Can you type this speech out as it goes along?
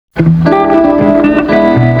The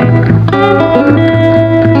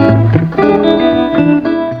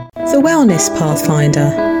Wellness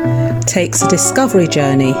Pathfinder takes a discovery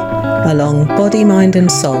journey along body, mind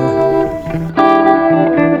and soul.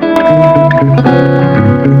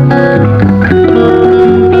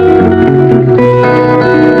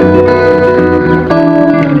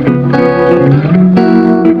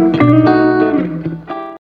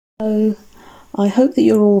 I hope that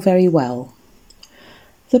you're all very well.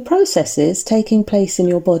 The processes taking place in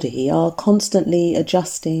your body are constantly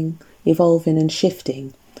adjusting, evolving and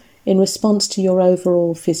shifting in response to your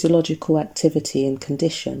overall physiological activity and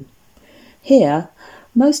condition. Here,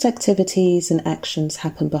 most activities and actions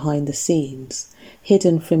happen behind the scenes,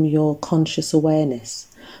 hidden from your conscious awareness,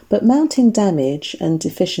 but mounting damage and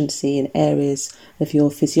deficiency in areas of your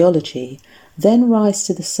physiology then rise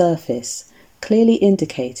to the surface, clearly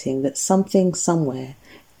indicating that something somewhere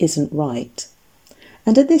isn't right.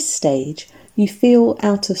 And at this stage, you feel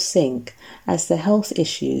out of sync as the health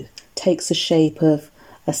issue takes the shape of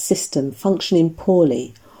a system functioning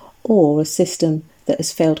poorly or a system that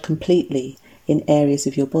has failed completely in areas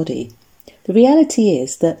of your body. The reality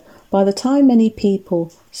is that by the time many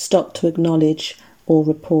people stop to acknowledge or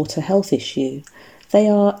report a health issue, they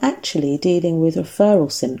are actually dealing with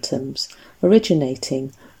referral symptoms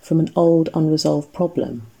originating from an old unresolved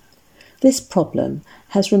problem. This problem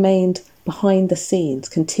has remained behind the scenes,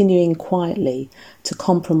 continuing quietly to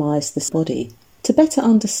compromise this body. To better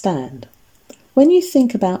understand, when you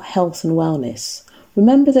think about health and wellness,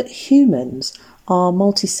 remember that humans are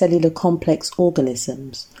multicellular complex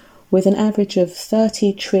organisms with an average of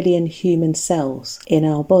 30 trillion human cells in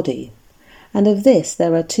our body, and of this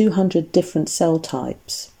there are 200 different cell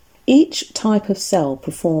types. Each type of cell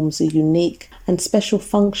performs a unique and special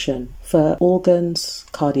function for organs,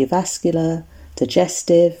 cardiovascular,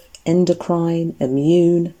 digestive, endocrine,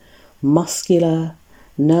 immune, muscular,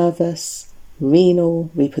 nervous,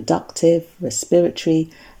 renal, reproductive,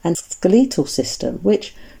 respiratory and skeletal system,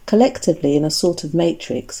 which collectively in a sort of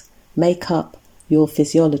matrix make up your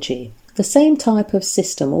physiology. The same type of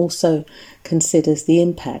system also considers the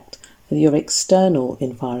impact of your external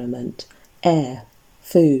environment, air,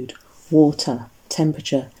 food, water,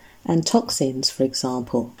 temperature and toxins, for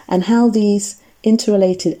example, and how these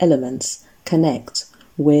interrelated elements connect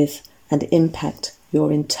with and impact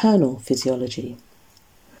your internal physiology.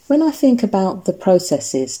 When I think about the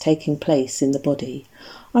processes taking place in the body,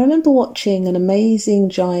 I remember watching an amazing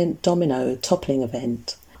giant domino toppling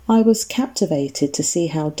event. I was captivated to see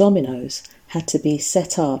how dominoes had to be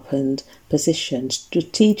set up and positioned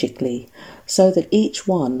strategically so that each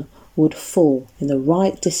one would fall in the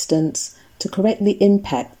right distance to correctly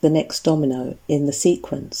impact the next domino in the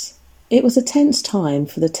sequence. It was a tense time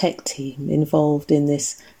for the tech team involved in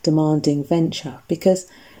this demanding venture because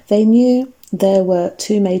they knew there were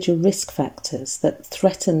two major risk factors that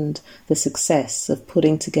threatened the success of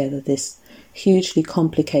putting together this hugely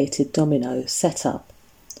complicated domino setup.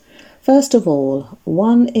 First of all,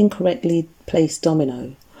 one incorrectly placed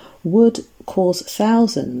domino would cause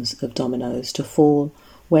thousands of dominoes to fall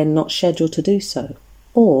when not scheduled to do so.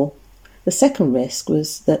 Or the second risk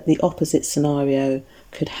was that the opposite scenario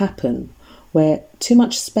could happen, where too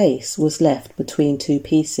much space was left between two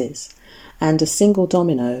pieces, and a single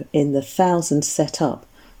domino in the thousands set up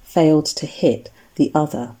failed to hit the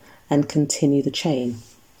other and continue the chain.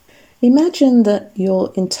 Imagine that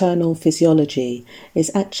your internal physiology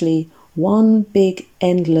is actually one big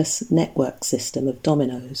endless network system of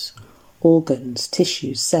dominoes, organs,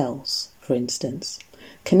 tissues, cells, for instance,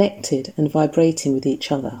 connected and vibrating with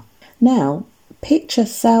each other. Now, picture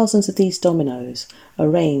thousands of these dominoes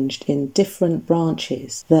arranged in different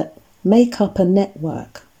branches that make up a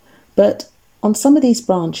network, but on some of these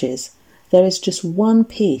branches there is just one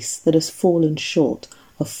piece that has fallen short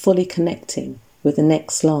of fully connecting with the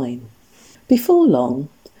next line. Before long,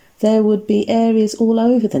 there would be areas all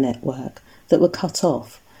over the network that were cut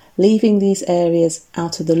off, leaving these areas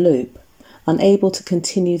out of the loop, unable to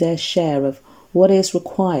continue their share of what is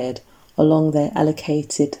required along their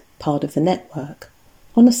allocated part of the network.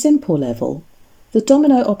 On a simple level, the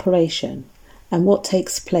domino operation and what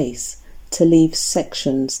takes place to leave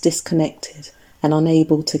sections disconnected and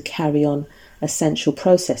unable to carry on essential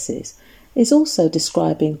processes is also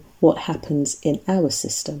describing what happens in our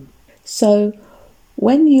system. So,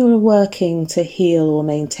 when you are working to heal or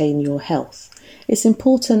maintain your health, it's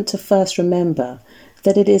important to first remember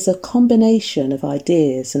that it is a combination of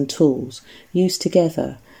ideas and tools used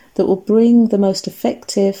together that will bring the most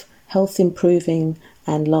effective, health-improving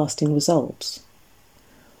and lasting results.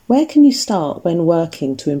 Where can you start when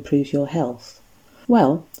working to improve your health?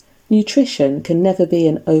 Well, Nutrition can never be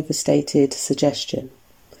an overstated suggestion.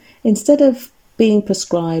 Instead of being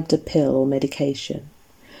prescribed a pill or medication,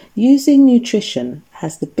 using nutrition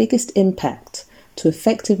has the biggest impact to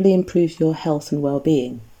effectively improve your health and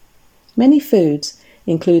well-being. Many foods,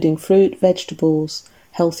 including fruit, vegetables,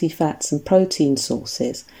 healthy fats and protein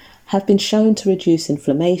sources, have been shown to reduce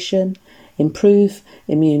inflammation, improve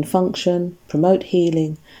immune function, promote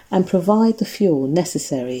healing, and provide the fuel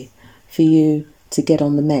necessary for you to get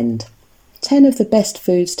on the mend. 10 of the best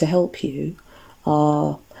foods to help you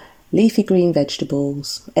are leafy green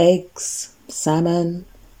vegetables, eggs, salmon,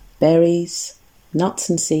 berries, nuts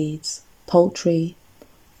and seeds, poultry,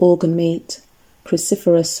 organ meat,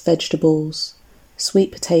 cruciferous vegetables,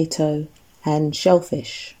 sweet potato, and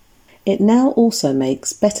shellfish. It now also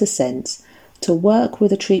makes better sense to work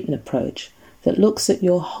with a treatment approach that looks at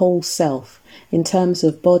your whole self in terms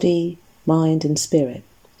of body, mind and spirit,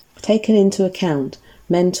 taking into account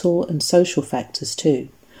mental and social factors too,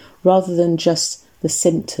 rather than just the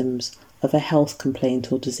symptoms of a health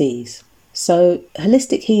complaint or disease. So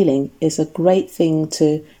holistic healing is a great thing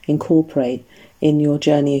to incorporate in your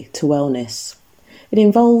journey to wellness. It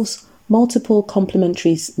involves multiple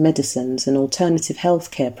complementary medicines and alternative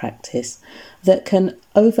healthcare practice that can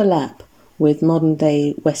overlap with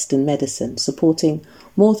modern-day Western medicine, supporting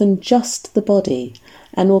more than just the body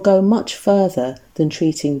and will go much further than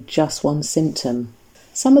treating just one symptom.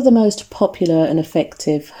 Some of the most popular and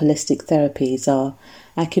effective holistic therapies are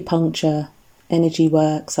acupuncture, energy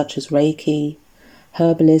work such as Reiki,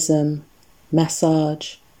 herbalism,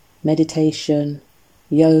 massage, meditation,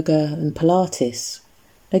 yoga and Pilates.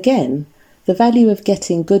 Again, the value of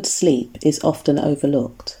getting good sleep is often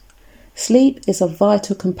overlooked. Sleep is a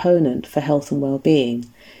vital component for health and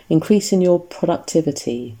well-being, increasing your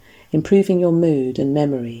productivity, improving your mood and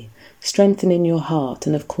memory, strengthening your heart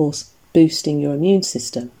and, of course, boosting your immune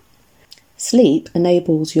system. Sleep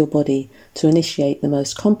enables your body to initiate the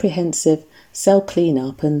most comprehensive cell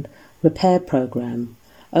cleanup and repair program,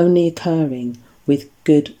 only occurring with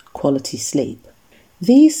good quality sleep.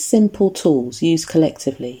 These simple tools used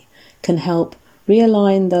collectively can help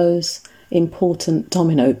realign those important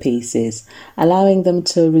domino pieces, allowing them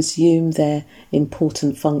to resume their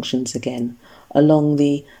important functions again along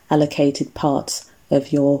the allocated parts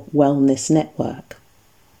of your wellness network.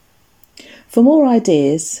 For more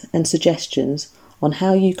ideas and suggestions on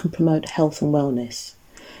how you can promote health and wellness,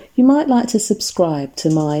 you might like to subscribe to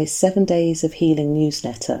my 7 Days of Healing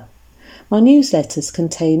newsletter. My newsletters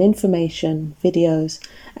contain information, videos,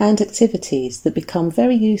 and activities that become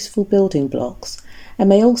very useful building blocks and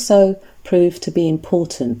may also prove to be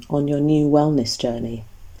important on your new wellness journey.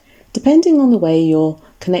 Depending on the way you're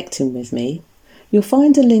connecting with me, you'll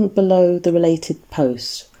find a link below the related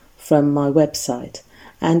post from my website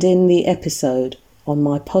and in the episode on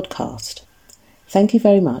my podcast. Thank you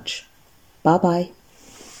very much. Bye-bye.